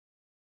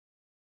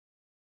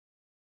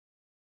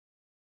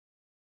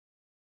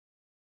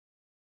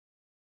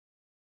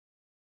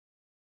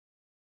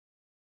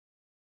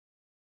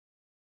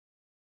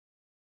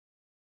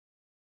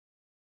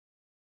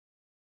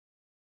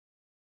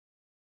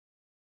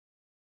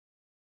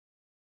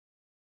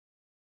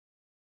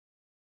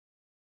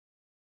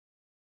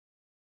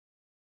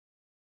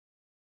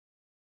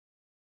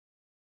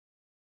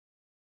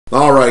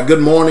All right,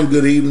 good morning,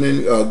 good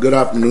evening, good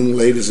afternoon,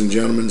 ladies and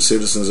gentlemen,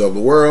 citizens of the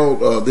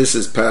world. This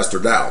is Pastor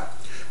Dow,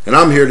 and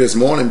I'm here this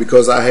morning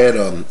because I had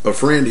a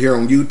friend here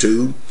on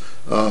YouTube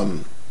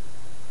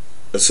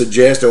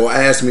suggest or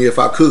ask me if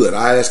I could.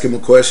 I asked him a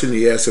question.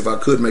 He asked if I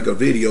could make a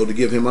video to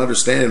give him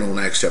understanding on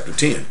Acts chapter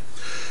 10.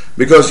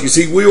 Because, you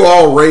see, we were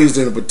all raised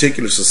in a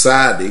particular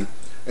society,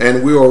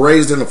 and we were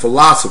raised in a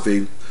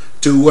philosophy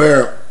to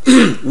where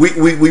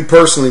we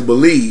personally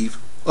believe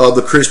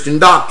the Christian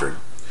doctrine.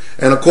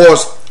 And of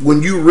course,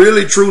 when you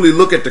really truly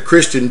look at the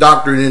Christian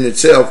doctrine in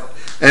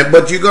itself,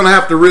 but you're going to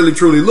have to really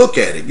truly look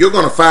at it, you're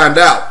going to find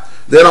out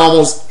that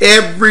almost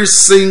every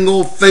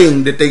single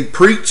thing that they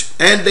preach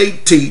and they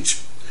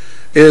teach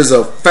is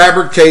a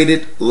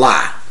fabricated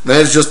lie.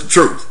 That's just the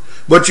truth.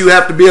 But you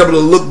have to be able to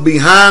look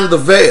behind the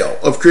veil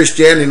of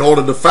Christianity in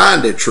order to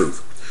find that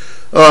truth.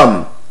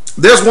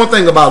 There's one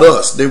thing about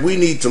us that we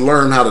need to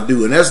learn how to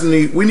do, and that's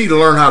we need to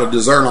learn how to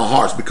discern our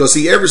hearts. Because,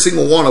 see, every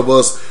single one of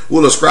us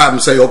will ascribe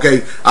and say,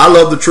 okay, I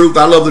love the truth,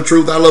 I love the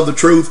truth, I love the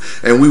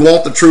truth, and we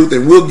want the truth,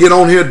 and we'll get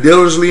on here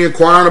diligently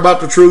inquiring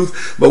about the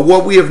truth. But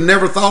what we have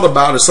never thought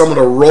about is some of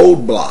the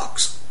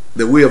roadblocks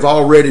that we have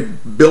already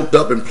built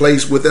up and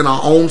placed within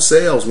our own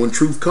selves when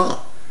truth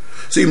comes.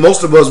 See,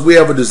 most of us, we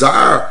have a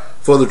desire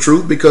for the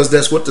truth because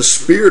that's what the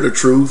Spirit of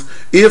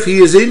truth, if He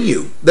is in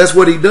you, that's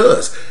what He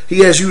does.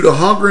 He has you to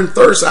hunger and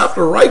thirst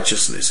after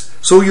righteousness,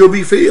 so you'll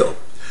be filled.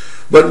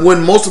 But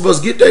when most of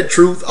us get that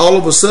truth, all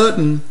of a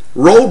sudden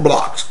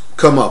roadblocks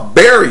come up,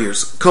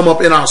 barriers come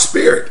up in our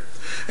spirit,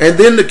 and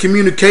then the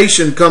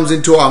communication comes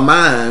into our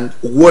mind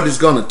what it's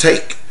going to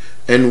take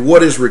and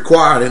what is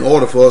required in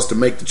order for us to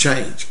make the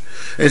change.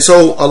 And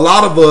so a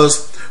lot of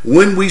us,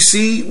 when we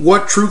see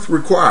what truth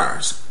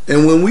requires,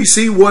 and when we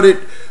see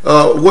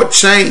what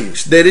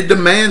change that it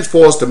demands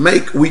for us to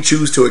make, we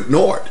choose to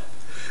ignore it.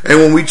 And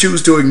when we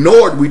choose to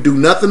ignore it, we do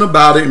nothing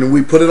about it, and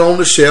we put it on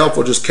the shelf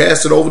or just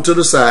cast it over to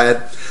the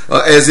side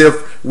as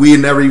if we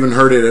had never even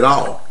heard it at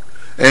all.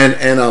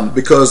 And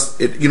because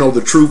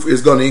the truth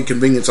is going to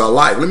inconvenience our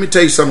life. Let me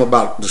tell you something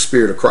about the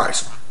Spirit of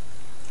Christ.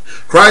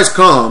 Christ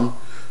come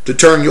to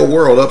turn your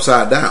world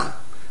upside down.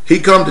 He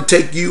come to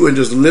take you and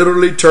just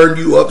literally turn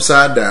you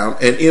upside down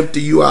and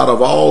empty you out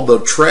of all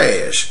the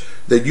trash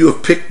that you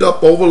have picked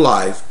up over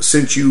life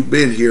since you've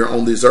been here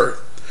on this earth.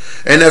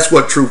 And that's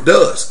what truth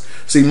does.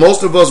 See,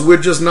 most of us, we're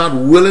just not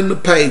willing to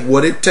pay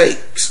what it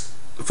takes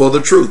for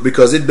the truth,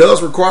 because it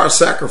does require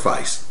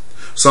sacrifice.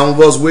 Some of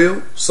us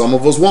will, some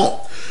of us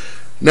won't.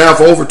 Now,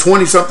 for over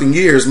 20-something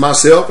years,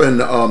 myself and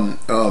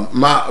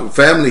my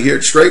family here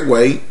at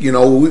Straightway,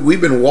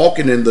 we've been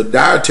walking in the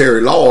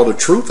dietary law, the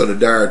truth of the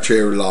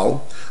dietary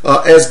law,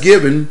 as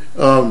given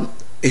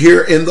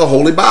here in the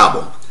Holy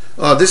Bible.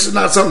 This is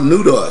not something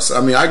new to us.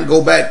 I mean, I can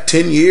go back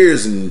 10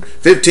 years and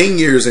 15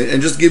 years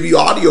and just give you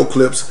audio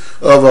clips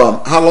of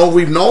how long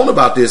we've known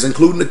about this,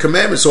 including the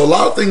commandments. So a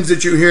lot of things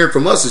that you're hearing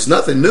from us is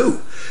nothing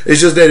new.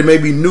 It's just that it may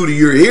be new to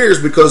your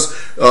ears because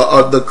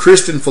the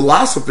Christian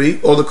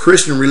philosophy or the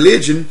Christian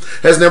religion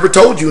has never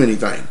told you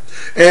anything.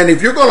 And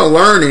if you're going to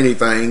learn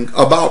anything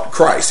about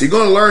Christ, you're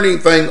going to learn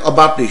anything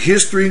about the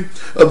history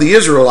of the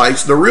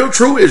Israelites, the real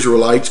true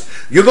Israelites,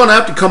 you're going to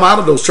have to come out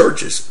of those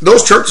churches.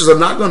 Those churches are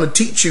not going to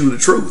teach you the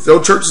truth.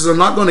 Those churches are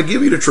not going to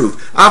give you the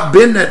truth. I've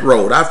been that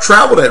road. I've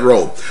traveled that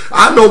road.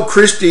 I know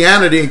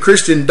Christianity and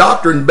Christian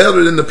doctrine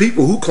better than the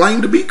people who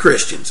claim to be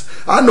Christians.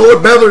 I know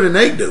it better than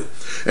they do.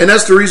 And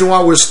that's the reason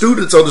why we're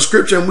students of the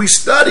Scripture and we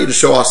study to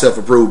show ourselves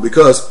approved,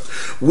 because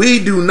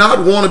we do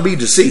not want to be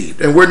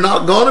deceived, and we're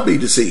not going to be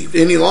deceived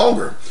any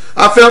longer.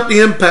 I felt the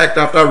impact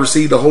after I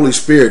received the Holy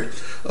Spirit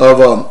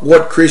of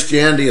what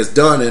Christianity has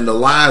done and the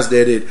lies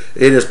that it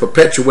has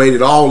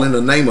perpetuated, all in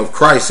the name of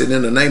Christ and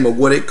in the name of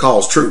what it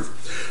calls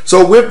truth.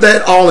 So with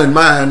that all in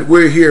mind,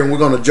 we're here and we're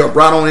going to jump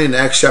right on into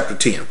Acts chapter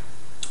 10.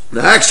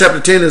 Now, Acts chapter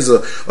 10 is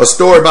a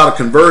story about a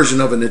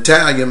conversion of an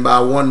Italian by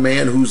one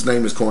man whose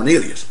name is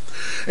Cornelius.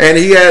 And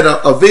he had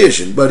a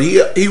vision, but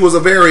he was a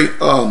very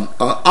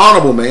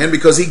honorable man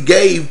because he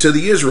gave to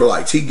the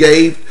Israelites. He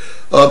gave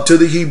to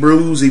the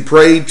Hebrews. He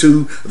prayed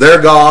to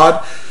their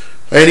God,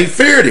 and he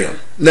feared him.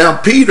 Now,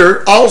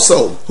 Peter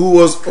also, who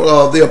was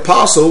the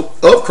apostle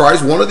of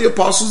Christ, one of the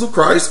apostles of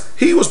Christ,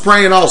 he was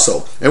praying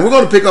also. And we're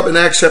going to pick up in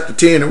Acts chapter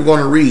 10, and we're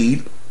going to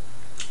read,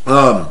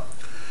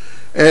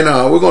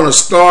 we're going to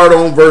start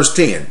on verse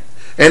 10.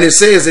 And it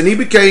says, and he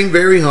became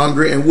very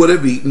hungry and would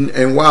have eaten,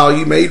 and while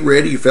he made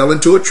ready, he fell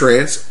into a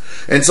trance,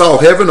 and saw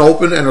heaven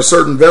open, and a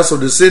certain vessel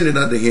descended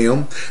unto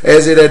him,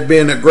 as it had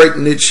been a great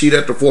knit sheet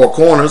at the four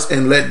corners,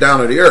 and let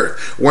down to the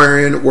earth,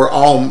 wherein were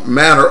all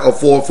manner of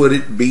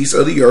four-footed beasts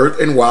of the earth,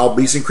 and wild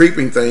beasts, and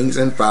creeping things,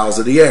 and fowls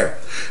of the air.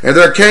 And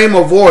there came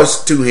a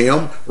voice to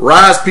him,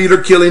 Rise, Peter,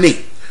 kill and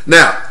eat.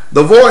 Now,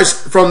 the voice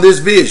from this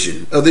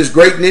vision of this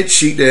great knit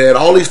sheet that had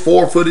all these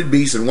four-footed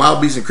beasts and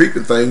wild beasts and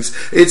creeping things,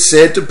 it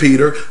said to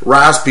Peter,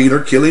 Rise, Peter,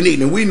 kill and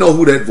eat. And we know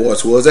who that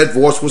voice was. That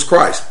voice was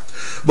Christ.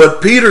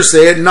 But Peter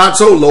said, not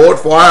so, Lord,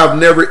 for I have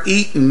never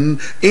eaten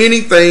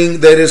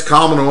anything that is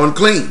common or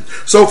unclean.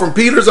 So from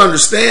Peter's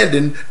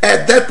understanding,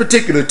 at that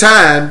particular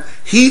time,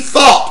 he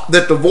thought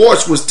that the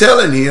voice was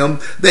telling him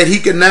that he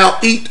could now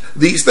eat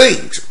these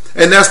things.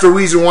 And that's the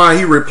reason why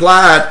he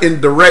replied in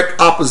direct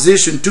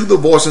opposition to the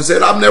voice and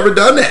said, I've never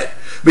done that.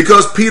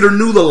 Because Peter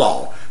knew the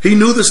law. He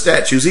knew the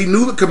statutes. He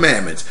knew the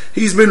commandments.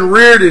 He's been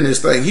reared in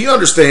this thing. He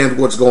understands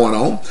what's going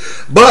on.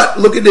 But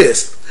look at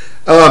this.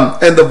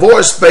 And the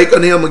voice spake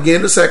unto him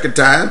again the second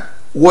time,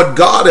 what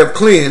God hath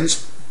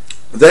cleansed,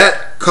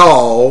 that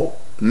call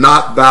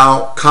not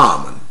thou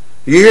common.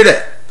 You hear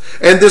that?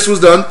 And this was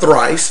done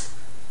thrice.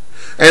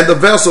 And the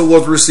vessel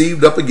was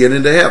received up again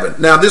into heaven.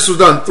 Now this was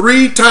done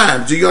 3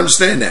 times. Do you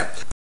understand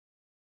that?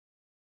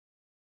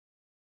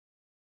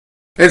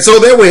 And so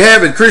there we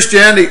have it.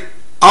 Christianity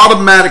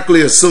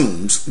automatically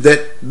assumes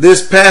that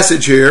this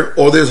passage here,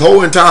 or this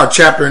whole entire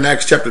chapter in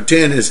Acts chapter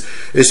 10 is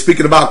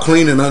speaking about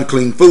clean and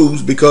unclean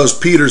foods, because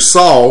Peter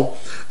saw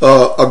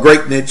a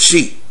great red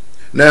sheet.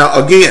 Now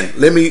again,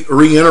 let me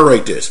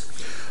reiterate this.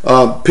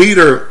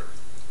 Peter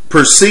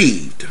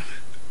perceived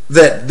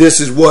that this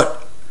is what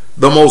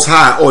the Most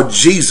High, or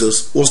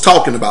Jesus, was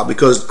talking about,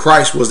 because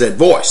Christ was that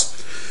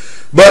voice.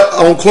 But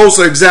on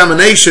closer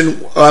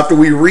examination, after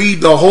we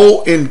read the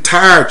whole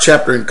entire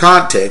chapter in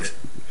context,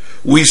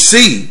 we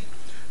see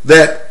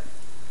that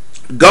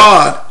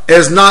God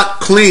has not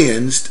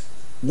cleansed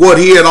what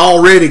he had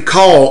already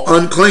called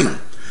unclean.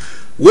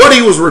 What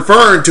he was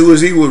referring to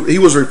is he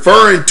was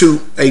referring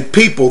to a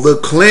people. The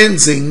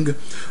cleansing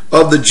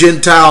of the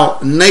Gentile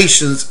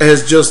nations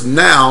has just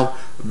now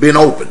been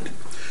opened.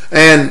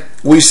 And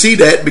we see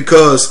that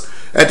because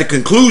at the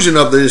conclusion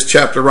of this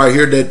chapter right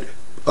here, that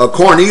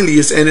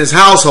Cornelius and his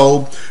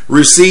household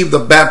received the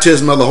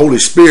baptism of the Holy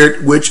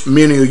Spirit, which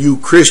many of you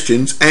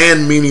Christians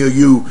and many of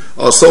you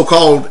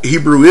so-called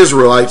Hebrew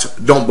Israelites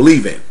don't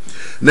believe in.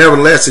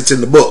 Nevertheless, it's in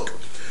the book.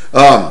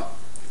 But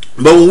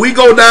when we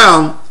go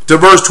down to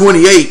verse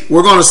 28,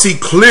 we're going to see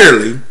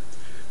clearly,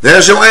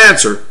 there's your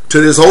answer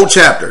to this whole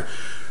chapter,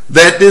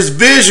 that this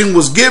vision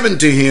was given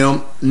to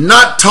him,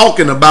 not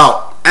talking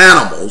about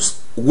animals,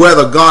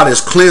 whether God has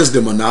cleansed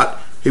them or not.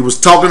 He was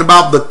talking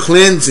about the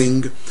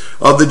cleansing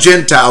of the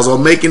Gentiles, or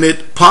making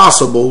it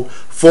possible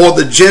for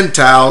the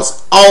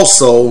Gentiles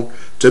also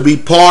to be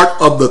part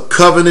of the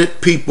covenant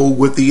people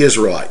with the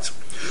Israelites.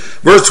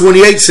 Verse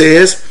 28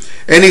 says,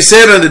 and he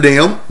said unto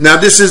them, now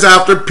this is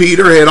after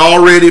Peter had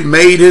already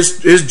made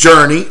his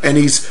journey, and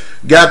he's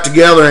got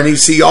together and he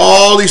see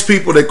all these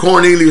people that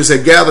Cornelius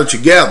had gathered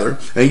together.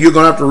 And you're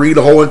going to have to read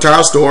the whole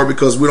entire story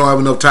because we don't have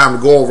enough time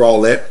to go over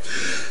all that.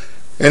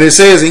 And it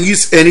says,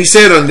 and he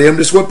said unto them,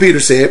 this is what Peter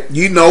said,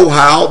 you know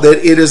how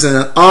that it is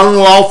an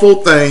unlawful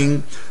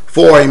thing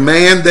for a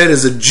man that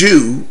is a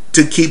Jew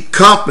to keep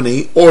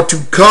company or to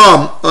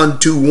come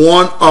unto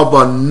one of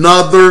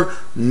another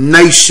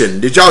nation.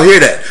 Did y'all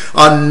hear that?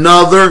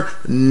 Another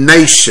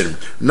nation.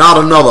 Not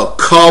another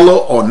color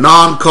or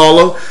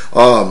non-color,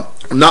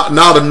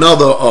 not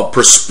another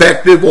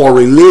perspective or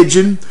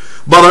religion,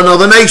 but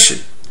another nation.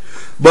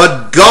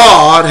 But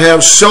God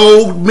have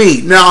showed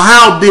me. Now,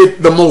 how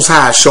did the Most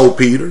High show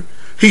Peter?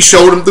 He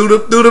showed him through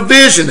the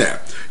vision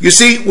there. You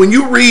see, when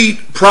you read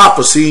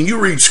prophecy and you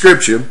read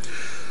scripture,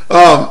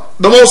 the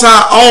Most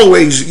High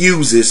always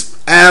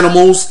uses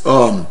animals.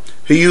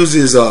 He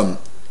uses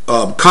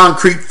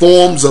concrete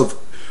forms of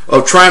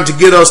trying to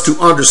get us to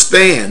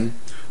understand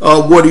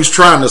what he's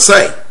trying to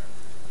say.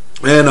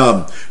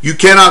 And you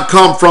cannot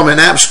come from an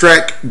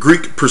abstract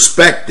Greek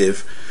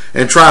perspective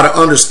and try to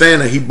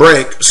understand a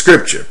Hebraic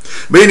scripture.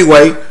 But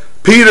anyway,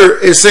 Peter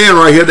is saying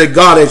right here that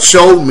God had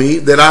showed me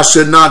that I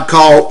should not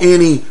call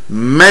any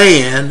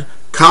man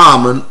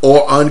common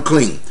or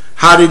unclean.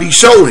 How did he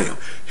show him?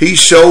 He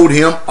showed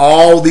him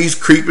all these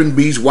creeping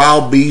beasts,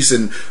 wild beasts,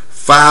 and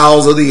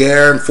fowls of the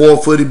air, and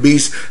 4-footed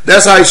beasts.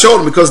 That's how he showed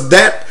him, because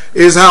that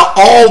is how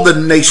all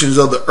the nations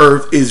of the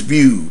earth is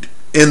viewed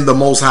in the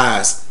Most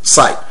High's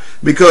sight.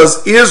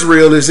 Because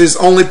Israel is his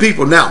only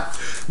people. Now,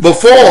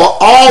 before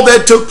all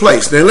that took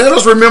place, now let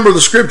us remember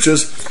the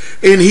scriptures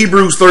in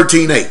Hebrews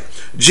 13:8.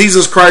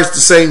 Jesus Christ the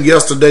same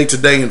yesterday,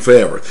 today, and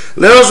forever.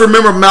 Let us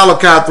remember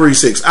Malachi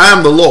 3:6. I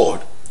am the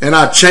Lord, and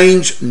I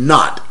change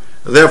not.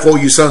 Therefore,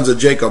 you sons of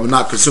Jacob are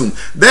not consumed.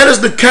 That is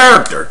the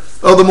character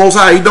of the Most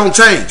High. He don't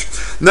change.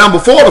 Now,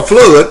 before the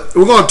flood,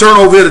 we're going to turn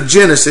over here to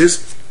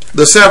Genesis,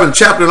 the 7th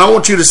chapter, and I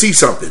want you to see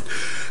something.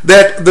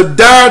 That the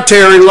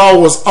dietary law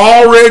was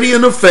already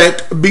in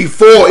effect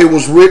before it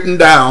was written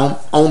down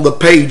on the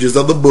pages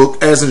of the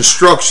book as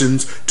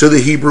instructions to the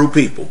Hebrew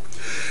people.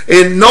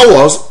 In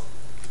Noah's,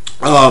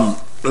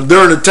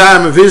 during the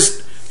time of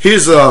his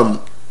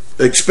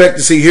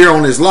expectancy here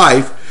on his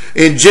life,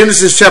 in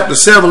Genesis chapter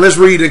 7, let's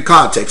read in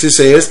context. It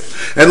says,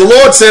 and the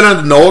Lord said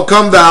unto Noah,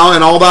 come thou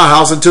and all thy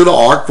house into the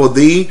ark, for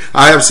thee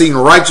I have seen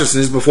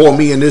righteousness before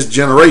me in this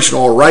generation,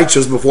 or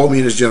righteous before me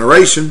in this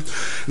generation.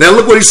 Now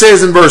look what he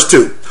says in verse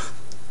 2.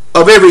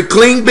 Of every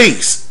clean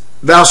beast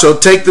thou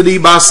shalt take to thee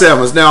by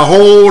sevens. Now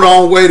hold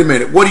on, wait a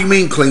minute. What do you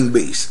mean clean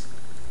beast?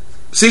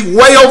 See,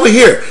 way over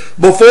here,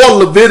 before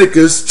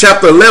Leviticus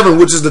chapter 11,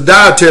 which is the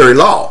dietary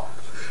law,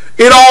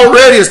 it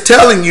already is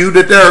telling you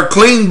that there are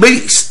clean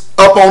beasts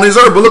up on his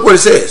earth. But look what it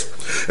says.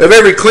 Of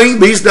every clean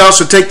beast thou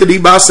shalt take to thee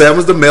by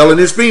sevens, the male and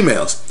his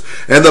females.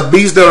 And the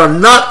beasts that are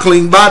not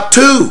clean by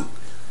two,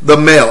 the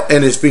male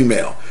and his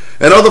female.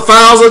 And of the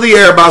fowls of the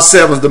air by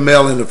sevens, the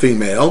male and the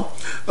female,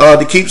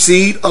 to keep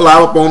seed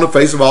alive upon the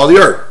face of all the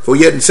earth. For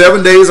yet in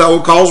 7 days I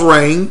will cause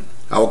rain.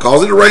 I will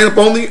cause it to rain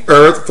upon the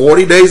earth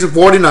 40 days and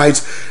 40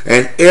 nights,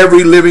 and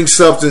every living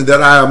substance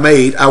that I have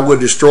made I will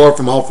destroy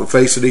from off the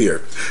face of the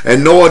earth.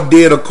 And Noah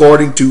did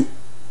according to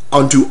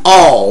unto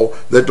all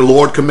that the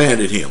Lord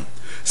commanded him.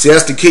 See,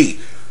 that's the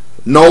key.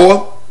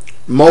 Noah,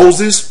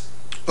 Moses,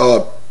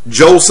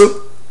 Joseph,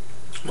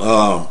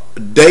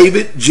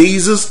 David,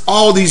 Jesus,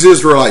 all these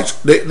Israelites,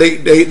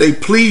 they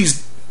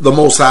pleased the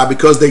Most High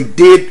because they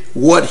did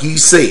what he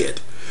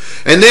said.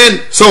 And then,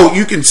 so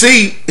you can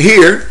see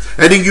here,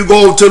 and then you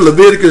go over to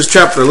Leviticus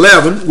chapter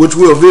 11, which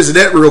we'll visit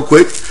that real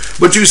quick.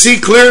 But you see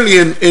clearly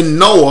in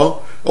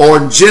Noah, or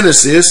in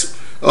Genesis,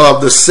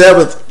 the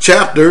 7th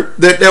chapter,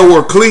 that there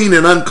were clean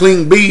and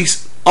unclean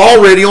beasts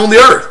already on the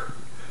earth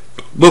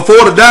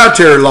before the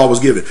dietary law was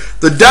given.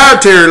 The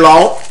dietary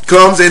law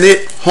comes and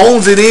it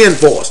hones it in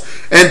for us.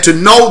 And to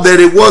know that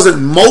it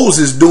wasn't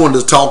Moses doing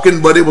the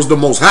talking, but it was the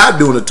Most High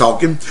doing the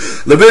talking.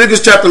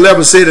 Leviticus chapter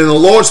 11 said, and the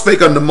Lord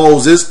spake unto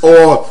Moses,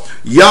 or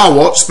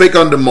Yahweh spake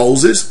unto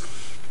Moses,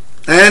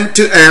 and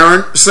to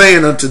Aaron,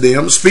 saying unto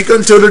them, speak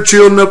unto the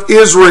children of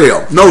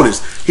Israel.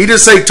 Notice, he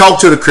didn't say talk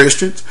to the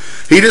Christians.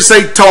 He didn't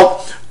say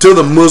talk to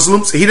the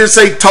Muslims. He didn't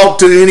say talk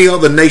to any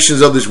other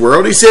nations of this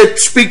world. He said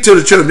speak to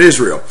the children of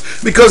Israel,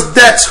 because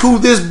that's who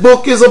this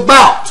book is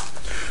about.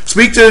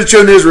 Speak to the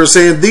children of Israel,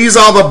 saying, these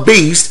are the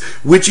beasts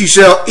which ye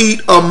shall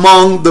eat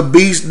among the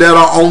beasts that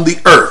are on the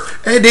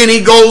earth. And then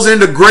he goes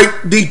into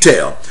great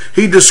detail.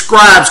 He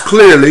describes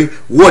clearly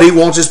what he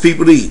wants his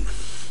people to eat.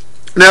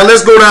 Now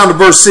let's go down to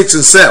verse 6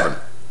 and 7.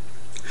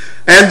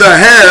 And the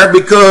hare,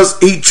 because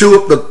he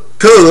cheweth the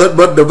cud,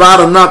 but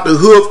divideth not the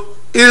hoof,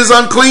 is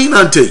unclean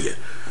unto you.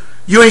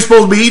 You ain't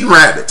supposed to be eating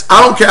rabbits.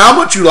 I don't care how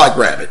much you like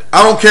rabbit.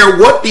 I don't care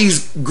what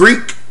these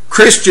Greek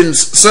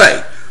Christians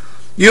say.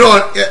 You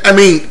know, I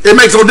mean, it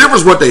makes no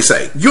difference what they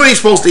say. You ain't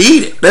supposed to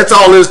eat it. That's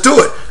all there is to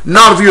it.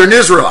 Not if you're an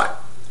Israelite.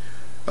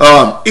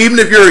 Even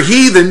if you're a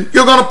heathen,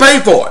 you're going to pay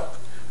for it.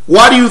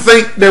 Why do you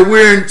think that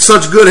we're in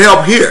such good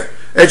help here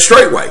at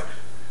Straightway?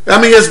 I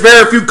mean, there's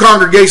very few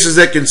congregations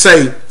that can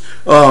say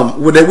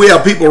that we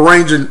have people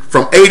ranging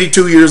from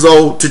 82 years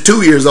old to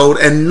 2 years old,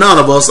 and none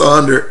of us are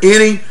under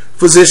any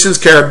physician's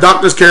care,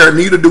 doctor's care,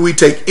 neither do we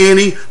take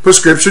any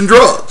prescription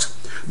drugs.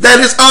 That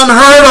is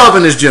unheard of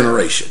in this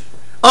generation.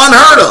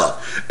 Unheard of.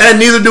 And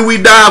neither do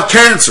we die of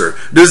cancer,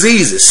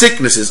 diseases,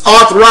 sicknesses,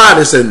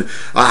 arthritis, and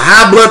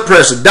high blood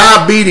pressure,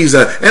 diabetes,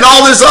 and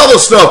all this other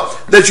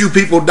stuff that you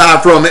people die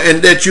from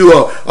and that you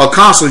are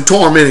constantly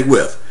tormented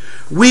with.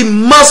 We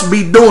must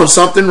be doing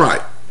something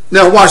right.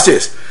 Now watch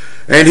this.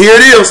 And here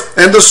it is.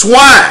 And the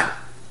swine,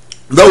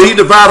 though he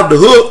divided the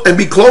hoof and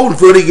be cloven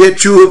footed, yet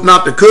cheweth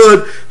not the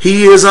cud,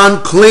 he is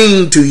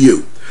unclean to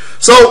you.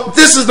 So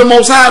this is the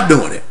Most High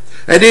doing it.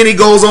 And then he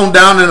goes on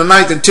down in the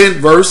 9th and 10th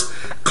verse,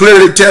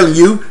 clearly telling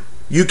you,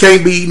 you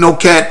can't be eating no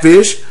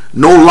catfish,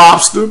 no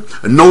lobster,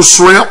 no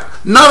shrimp,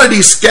 none of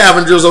these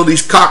scavengers or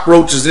these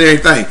cockroaches and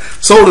anything.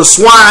 So the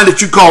swine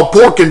that you call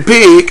pork and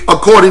pig,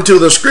 according to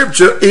the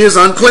scripture, is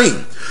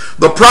unclean.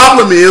 The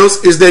problem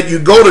is that you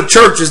go to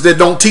churches that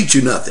don't teach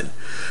you nothing.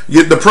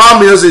 The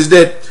problem is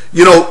that,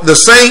 you know, the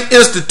same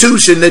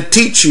institution that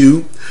teach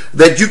you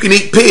that you can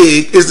eat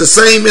pig is the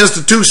same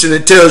institution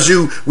that tells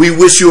you we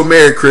wish you a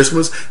Merry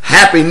Christmas,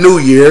 Happy New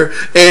Year,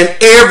 and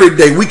every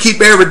day. We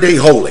keep every day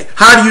holy.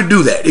 How do you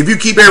do that? If you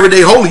keep every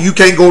day holy, you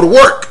can't go to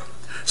work.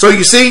 So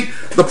you see,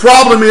 the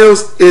problem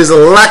is a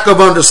lack of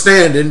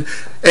understanding.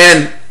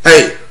 And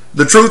hey,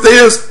 the truth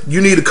is, you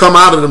need to come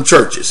out of them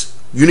churches.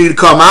 You need to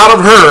come out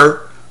of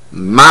her,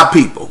 my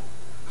people.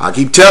 I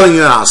keep telling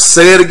you, and I'll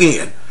say it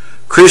again.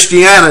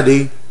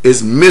 Christianity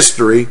is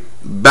mystery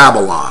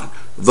Babylon,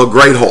 the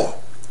great whore.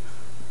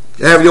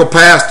 Have your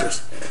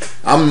pastors.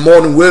 I'm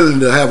more than willing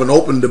to have an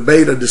open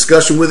debate or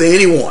discussion with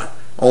anyone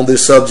on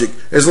this subject,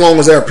 as long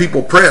as there are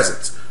people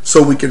present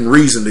so we can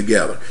reason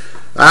together.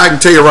 I can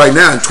tell you right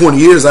now, in 20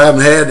 years, I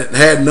haven't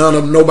had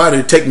nobody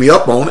to take me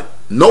up on it.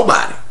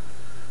 Nobody.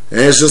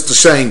 And it's just a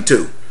shame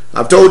too.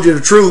 I've told you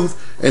the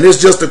truth, and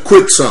it's just a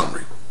quick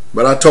summary.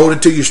 But I told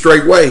it to you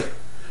straight away.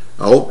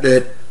 I hope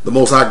that the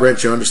Most High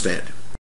grants you understanding.